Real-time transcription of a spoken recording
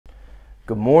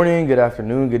Good morning, good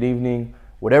afternoon, good evening,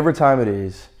 whatever time it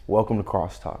is, welcome to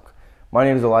CrossTalk. My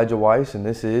name is Elijah Weiss, and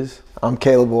this is... I'm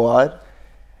Caleb Wad.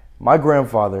 My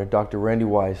grandfather, Dr. Randy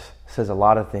Weiss, says a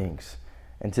lot of things.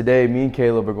 And today, me and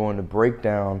Caleb are going to break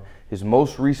down his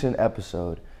most recent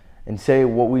episode and say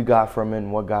what we got from it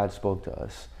and what God spoke to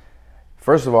us.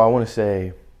 First of all, I want to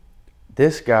say,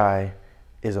 this guy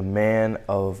is a man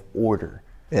of order.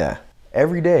 Yeah.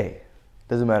 Every day,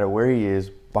 doesn't matter where he is,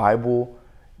 Bible,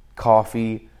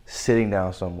 coffee, sitting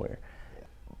down somewhere.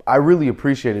 I really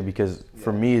appreciate it because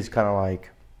for me, it's kind of like,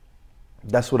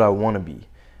 that's what I want to be.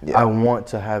 Yeah. I want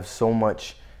to have so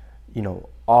much,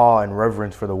 awe and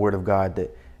reverence for the Word of God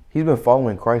that he's been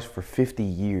following Christ for 50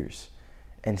 years.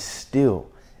 And still,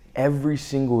 every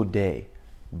single day,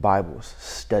 Bibles,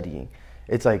 studying.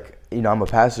 It's like, I'm a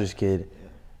pastor's kid.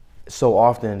 So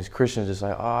often as Christians, it's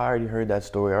like, I already heard that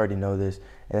story. I already know this.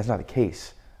 And that's not the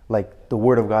case. Like, the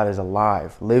Word of God is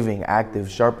alive, living, active,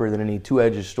 sharper than any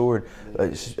two-edged sword,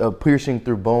 piercing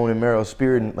through bone and marrow,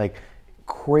 spirit, and like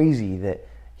crazy that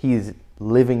he is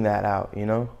living that out,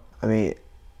 I mean,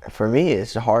 for me,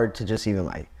 it's hard to just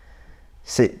even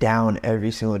sit down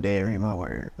every single day and read my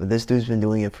word. But this dude's been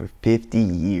doing it for 50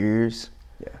 years.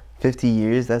 Yeah. 50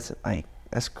 years, that's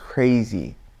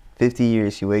crazy. 50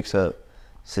 years, he wakes up,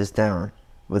 sits down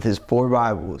with his 4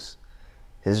 Bibles,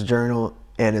 his journal,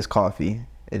 and his coffee.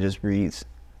 It just reads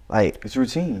it's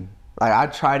routine. I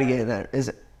try to get in that.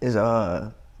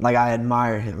 I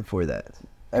admire him for that.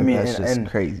 I mean, that's just and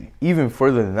crazy. Even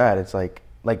further than that, it's like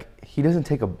he doesn't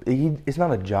take it's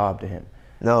not a job to him.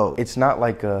 No, it's not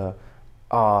like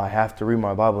I have to read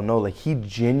my Bible. No, he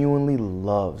genuinely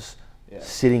loves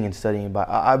sitting and studying.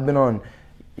 I've been on,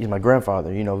 he's my grandfather.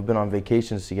 We've been on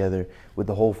vacations together with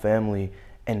the whole family,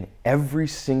 and every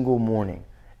single morning,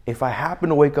 if I happen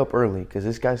to wake up early, because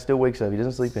this guy still wakes up, he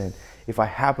doesn't sleep in. If I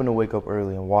happen to wake up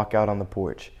early and walk out on the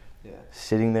porch,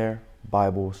 sitting there,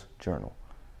 Bibles, journal.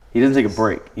 He doesn't take a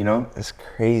break, It's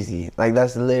crazy.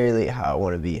 That's literally how I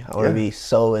want to be. I want to be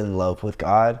so in love with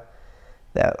God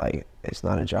that it's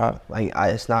not a job.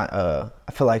 It's not. I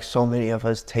feel like so many of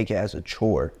us take it as a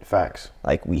chore. Facts.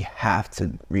 We have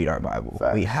to read our Bible.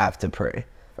 Facts. We have to pray.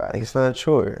 Facts. It's not a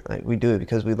chore. We do it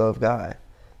because we love God.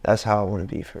 That's how I want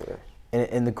to be for it.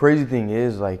 And the crazy thing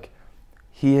is,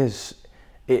 he is.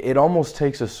 It almost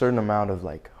takes a certain amount of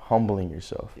humbling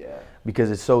yourself. Yeah.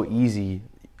 Because it's so easy.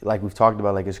 Like we've talked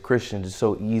about, as Christians, it's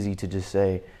so easy to just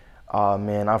say,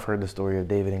 man, I've heard the story of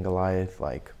David and Goliath.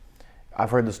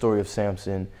 I've heard the story of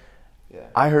Samson. Yeah.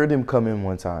 I heard him come in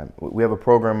one time. We have a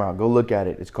program out. Go look at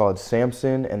it. It's called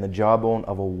Samson and the Jawbone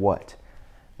of a What.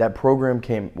 That program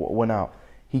went out.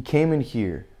 He came in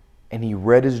here and he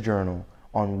read his journal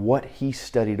on what he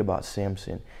studied about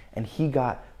Samson. And he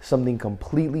got something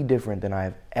completely different than I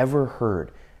have ever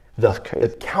heard.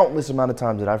 The countless amount of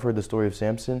times that I've heard the story of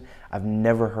Samson, I've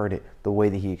never heard it the way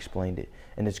that he explained it.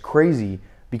 And it's crazy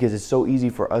because it's so easy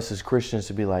for us as Christians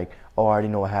to be like, I already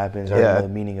know what happens. I already know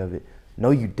the meaning of it.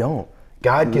 No, you don't.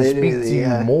 God can speak to you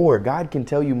more. God can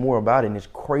tell you more about it. And it's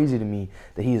crazy to me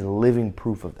that he is living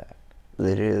proof of that.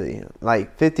 Literally.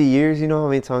 50 years, you know how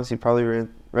many times he probably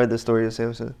read the story of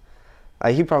Samson?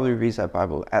 He probably reads that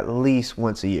Bible at least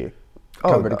once a year.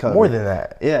 Cover to cover. More than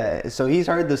that. Yeah, so he's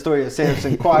heard the story of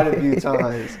Samson quite a few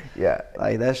times. Yeah.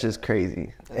 That's just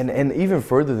crazy. And even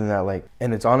further than that,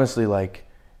 and it's honestly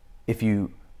if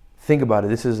you think about it,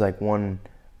 this is one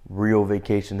real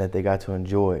vacation that they got to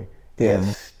enjoy. Yeah. And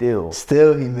still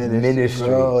he ministry.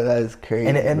 Bro, that's crazy.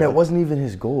 And that wasn't even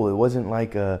his goal. It wasn't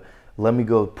let me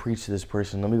go preach to this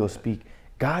person, let me go speak.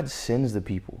 God sends the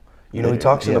people. He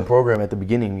talks in the program at the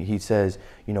beginning, he says,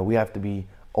 we have to be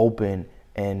open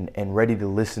and ready to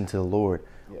listen to the Lord.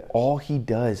 Yeah. All he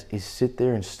does is sit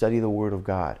there and study the Word of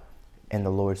God, and the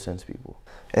Lord sends people.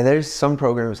 And there's some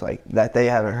programs that they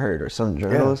haven't heard, or some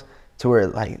journals to where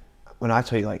when I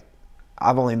tell you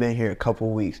I've only been here a couple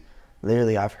of weeks,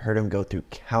 literally I've heard him go through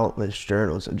countless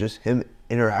journals of just him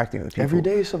interacting with people. Every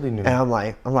day is something new. And I'm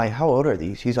like, how old are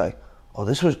these? He's like, oh,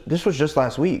 this was just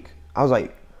last week. I was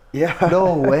like, yeah,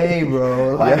 no way,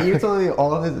 bro. You're telling me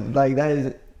all this, that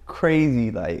is crazy.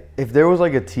 If there was a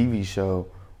TV show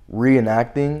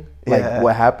reenacting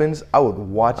what happens, I would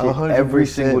watch it every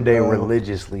single day, bro.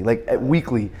 Religiously.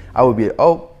 Weekly, I would be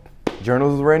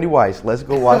Journals with Randy Weiss. Let's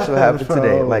go watch what happened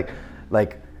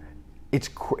today.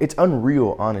 It's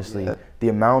unreal, honestly. Yeah. The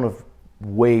amount of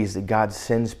ways that God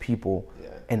sends people,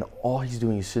 and all he's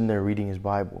doing is sitting there reading his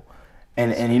Bible.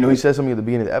 And he says something at the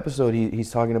beginning of the episode.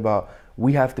 He's talking about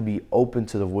we have to be open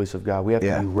to the voice of God. We have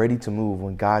to be ready to move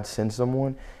when God sends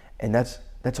someone. And that's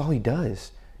all he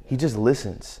does. He just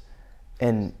listens.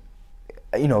 And,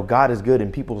 God is good,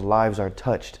 and people's lives are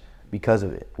touched because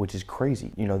of it, which is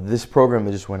crazy. You know, this program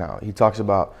that just went out, he talks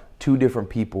about 2 different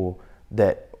people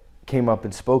that came up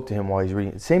and spoke to him while he's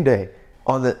reading. Same day.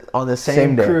 On the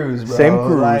same cruise, bro. Same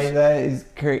cruise. Like,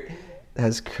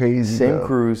 that's crazy, Same bro.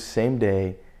 cruise, same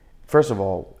day. First of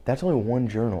all, that's only one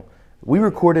journal. We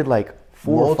recorded like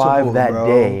 4 or 5 that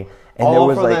day. And all there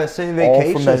was from like that same vacation.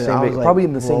 all from that same like, probably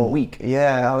in the same week.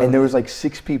 Yeah. And there was like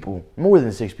 6 people, more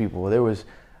than 6 people. There was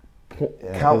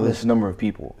countless number of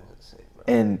people.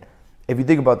 And if you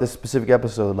think about this specific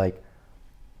episode, like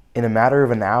in a matter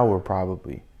of an hour,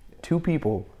 probably 2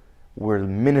 people were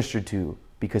ministered to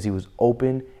because he was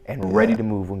open and ready to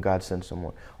move when God sent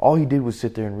someone. All he did was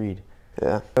sit there and read.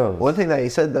 Yeah. One thing that he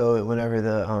said though, whenever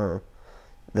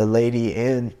the lady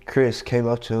and Chris came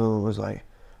up to him and was like,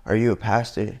 "Are you a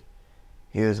pastor?"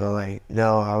 He was like,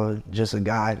 "No, I was just a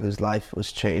guy whose life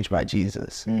was changed by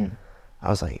Jesus." I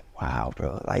was like, "Wow,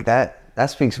 bro! Like that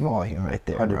speaks volume right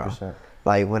there, 100%. Bro.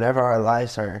 Like whenever our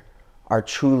lives are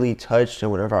truly touched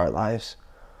and whenever our lives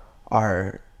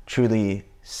are truly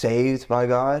saved by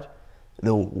God,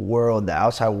 the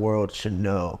outside world should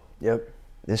know. Yep.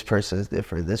 This person is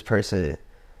different. This person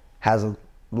has a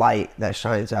light that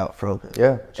shines out from him.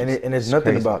 Yeah, and it's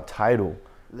nothing crazy. About title.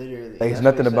 Literally, like it's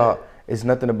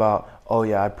nothing about. Oh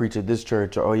yeah, I preach at this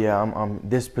church, or oh yeah, I'm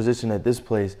this position at this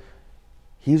place.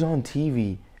 He's on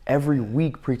TV every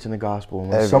week preaching the gospel. And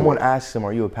when someone asks him,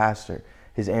 "Are you a pastor?"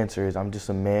 his answer is, "I'm just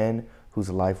a man whose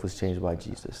life was changed by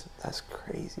Jesus." That's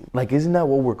crazy. Like, isn't that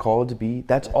what we're called to be?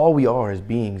 That's all we are as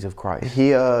beings of Christ.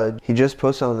 He just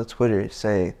posted on the Twitter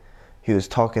saying he was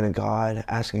talking to God,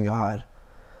 asking God,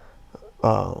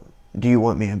 "Do you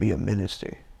want me to be a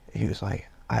minister?" He was like,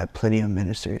 "I have plenty of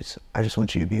ministers. I just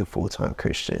want you to be a full-time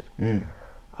Christian." I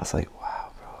was like,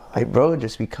 wow, bro. Like, bro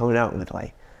just be coming out with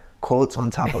like quotes on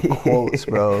top of quotes,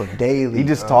 bro, daily. He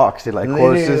just talks. Like,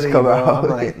 quotes just come out. I'm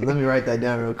like, let me write that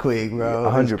down real quick, bro.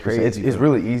 100%. It's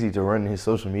really easy to run his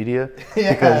social media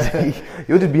because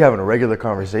you'll just be having a regular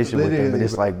conversation with him, and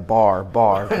it's like bar.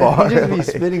 He just be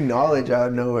spitting knowledge out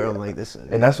of nowhere. I'm like, this.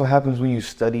 And that's what happens when you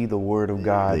study the Word of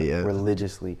God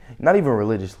religiously. Not even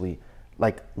religiously,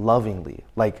 like lovingly.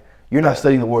 Like, you're not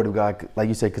studying the Word of God, like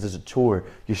you said, because it's a chore.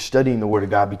 You're studying the Word of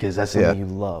God because that's something you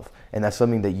love. And that's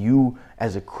something that you,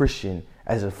 as a Christian,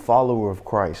 as a follower of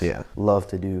Christ, love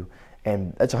to do.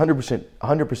 And that's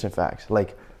 100% facts.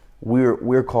 Like,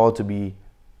 we're called to be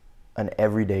an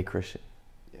everyday Christian.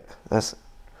 Yeah.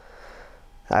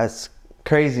 That's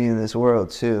crazy in this world,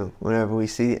 too. Whenever we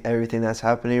see everything that's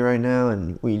happening right now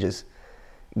and we just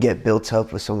get built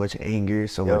up with so much anger,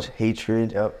 so much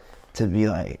hatred, to be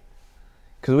like,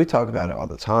 because we talk about it all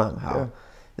the time, how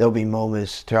there'll be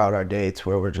moments throughout our dates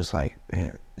where we're just like,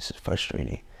 man, this is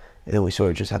frustrating. And then we sort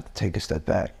of just have to take a step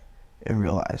back and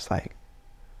realize, like,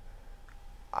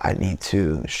 I need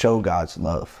to show God's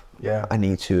love. Yeah. I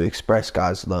need to express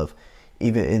God's love,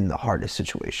 even in the hardest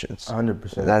situations.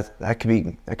 100%. That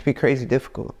could be crazy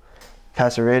difficult.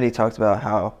 Pastor Randy talked about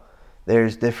how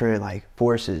there's different like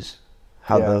forces,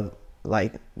 how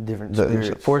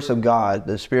the force of God,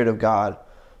 the Spirit of God,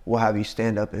 will have you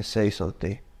stand up and say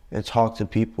something and talk to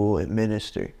people and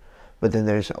minister. But then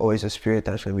there's always a spirit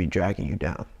that's going to be dragging you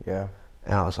down. Yeah.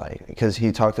 And I was like, because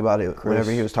he talked about it whenever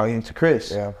he was talking to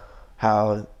Chris,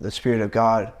 how the Spirit of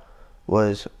God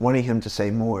was wanting him to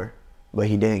say more, but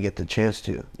he didn't get the chance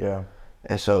to. Yeah.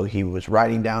 And so he was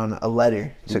writing down a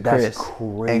letter to Chris.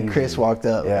 Crazy. And Chris walked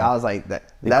up. Yeah. And I was like, the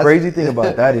crazy thing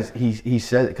about that is he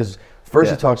said, because first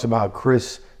he talks about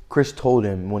Chris told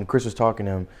him, when Chris was talking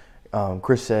to him,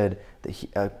 Chris said that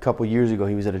a couple years ago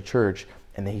he was at a church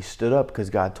and then he stood up because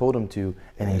God told him to,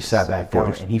 and then he sat back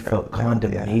down and he felt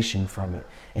condemnation from it,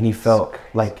 and he felt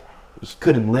like he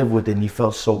couldn't live with it, and he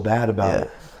felt so bad about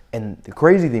it. And the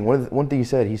crazy thing, one thing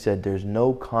he said there's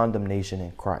no condemnation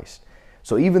in Christ.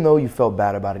 So even though you felt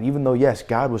bad about it, even though yes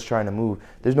God was trying to move,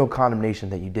 there's no condemnation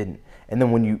that you didn't. And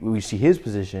then when you see his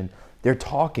position, they're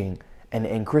talking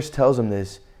and Chris tells him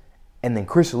this, and then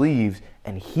Chris leaves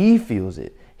and he feels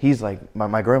it. He's like,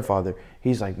 my grandfather,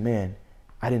 he's like, man,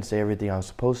 I didn't say everything I was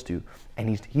supposed to.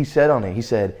 And he said on it, he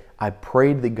said, I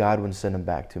prayed that God would send him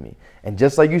back to me. And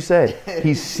just like you said,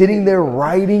 he's sitting there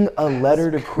writing a letter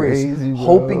to Chris,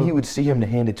 hoping he would see him to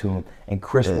hand it to him. And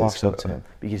Chris walks up to him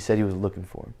because he said he was looking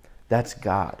for him. That's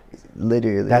God.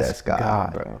 Literally, that's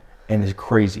God, bro. And it's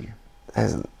crazy.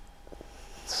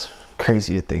 It's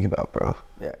crazy to think about, bro.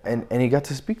 Yeah, and he got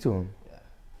to speak to him.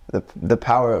 The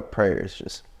power of prayer is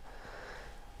just...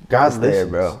 God's there,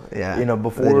 bro. Yeah. You know,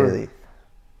 before... Literally.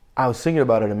 I was thinking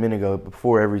about it a minute ago.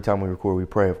 Before every time we record, we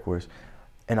pray, of course.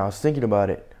 And I was thinking about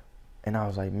it, and I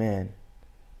was like, man,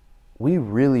 we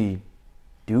really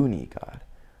do need God.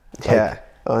 Like,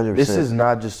 100%. This is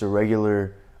not just a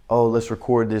regular, oh, let's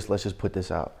record this, let's just put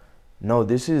this out. No,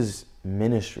 this is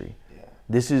ministry. Yeah.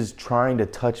 This is trying to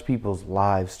touch people's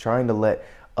lives, trying to let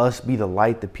us be the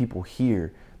light that people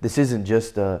hear. This isn't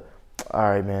just all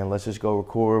right, man, let's just go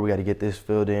record. We got to get this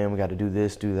filled in. We got to do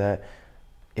this, do that.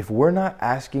 If we're not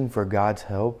asking for God's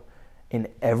help in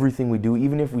everything we do,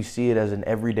 even if we see it as an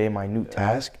everyday minute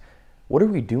task, what are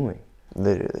we doing?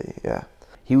 Literally, yeah.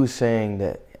 He was saying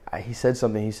that, he said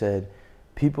something, he said,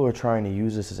 people are trying to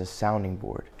use this as a sounding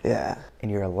board. Yeah. And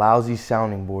you're a lousy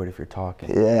sounding board if you're talking.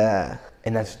 Yeah.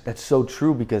 And that's so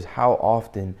true, because how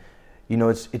often, you know,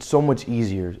 it's so much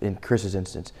easier, in Chris's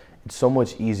instance, it's so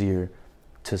much easier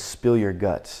to spill your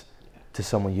guts to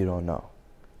someone you don't know.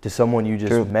 To someone you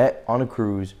just met on a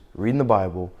cruise, reading the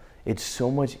Bible. It's so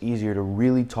much easier to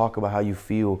really talk about how you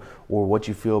feel, or what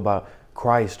you feel about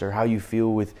Christ, or how you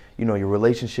feel with, you know, your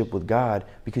relationship with God,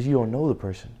 because you don't know the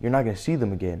person. You're not going to see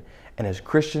them again. And as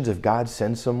Christians, if God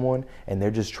sends someone and they're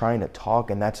just trying to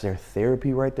talk and that's their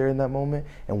therapy right there in that moment,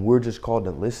 and we're just called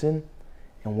to listen,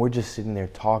 and we're just sitting there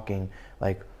talking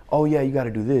like, oh yeah, you got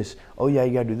to do this. Oh yeah,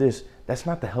 you got to do this. That's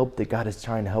not the help that God is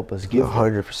trying to help us give.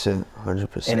 100%,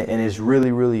 100%. And it's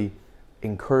really, really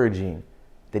encouraging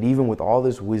that even with all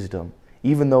this wisdom,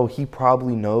 even though he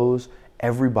probably knows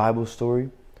every Bible story,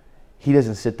 he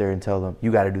doesn't sit there and tell them,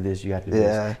 you got to do this, you got to do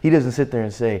this. He doesn't sit there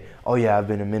and say, oh yeah, I've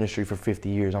been in ministry for 50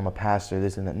 years, I'm a pastor,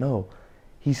 this and that. No,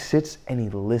 he sits and he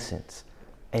listens.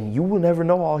 And you will never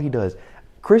know all he does.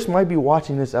 Chris might be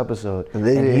watching this episode and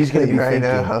he's going to be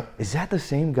thinking, is that the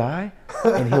same guy?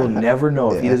 And he'll never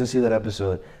know if he doesn't see that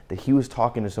episode that he was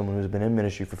talking to someone who's been in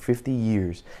ministry for 50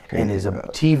 years and is a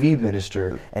TV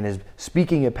minister and is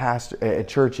speaking at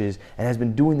churches and has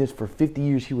been doing this for 50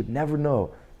 years. He would never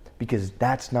know, because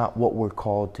that's not what we're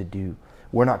called to do.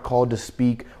 We're not called to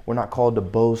speak. We're not called to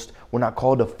boast. We're not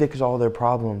called to fix all their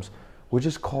problems. We're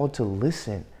just called to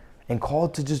listen and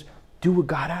called to just do what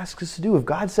God asks us to do. If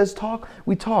God says talk,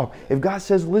 we talk. If God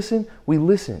says listen, we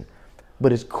listen.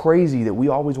 But it's crazy that we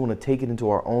always want to take it into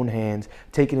our own hands,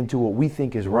 take it into what we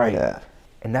think is right. Yeah.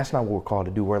 And that's not what we're called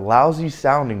to do. We're lousy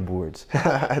sounding boards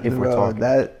if we're talking.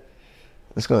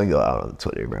 That's going to go out on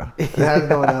Twitter, bro. That's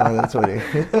going out on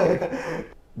Twitter.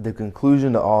 The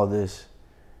conclusion to all this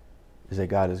is that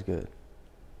God is good.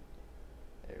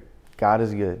 God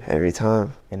is good. Every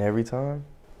time. And every time.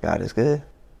 God is good.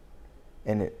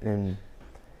 And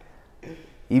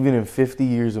even in 50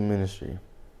 years of ministry,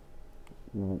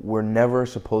 we're never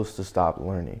supposed to stop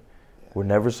learning. We're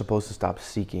never supposed to stop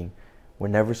seeking. We're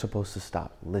never supposed to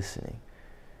stop listening.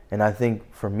 And I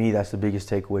think for me, that's the biggest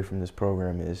takeaway from this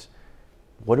program is,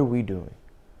 what are we doing?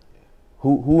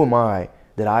 Who am I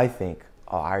that I think,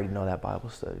 oh, I already know that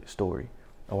Bible story.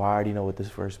 Oh, I already know what this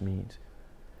verse means.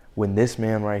 When this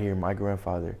man right here, my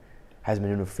grandfather, has been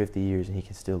doing it for 50 years and he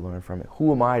can still learn from it.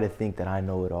 Who am I to think that I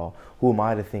know it all? Who am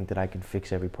I to think that I can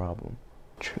fix every problem?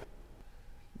 True.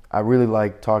 I really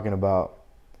like talking about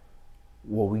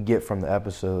what we get from the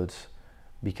episodes,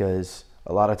 because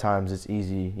a lot of times it's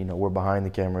easy, you know, we're behind the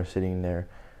camera sitting there,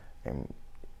 and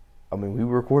I mean, we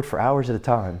record for hours at a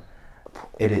time.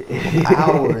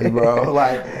 Hours, bro.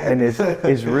 And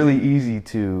it's really easy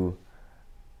to,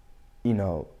 you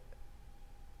know,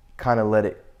 kind of let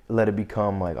it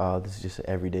become like, oh, this is just an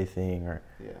everyday thing, or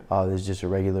oh, this is just a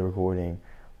regular recording.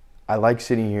 I like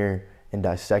sitting here and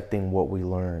dissecting what we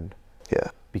learned. Yeah.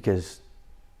 Because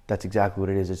that's exactly what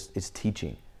it is. It's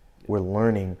teaching. We're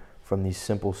learning from these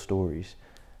simple stories,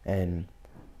 and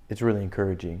it's really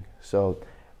encouraging. So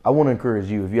I want to encourage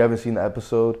you, if you haven't seen the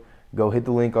episode, go hit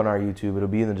the link on our YouTube. It'll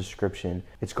be in the description.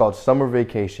 It's called Summer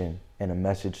Vacation and a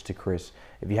Message to Chris.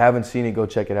 If you haven't seen it, go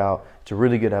check it out. It's a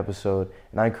really good episode,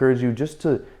 and I encourage you just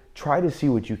to try to see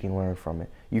what you can learn from it.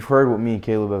 You've heard what me and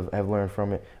Caleb have learned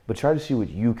from it, but try to see what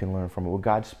you can learn from it, what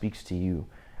God speaks to you.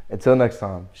 Until next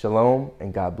time, shalom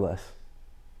and God bless.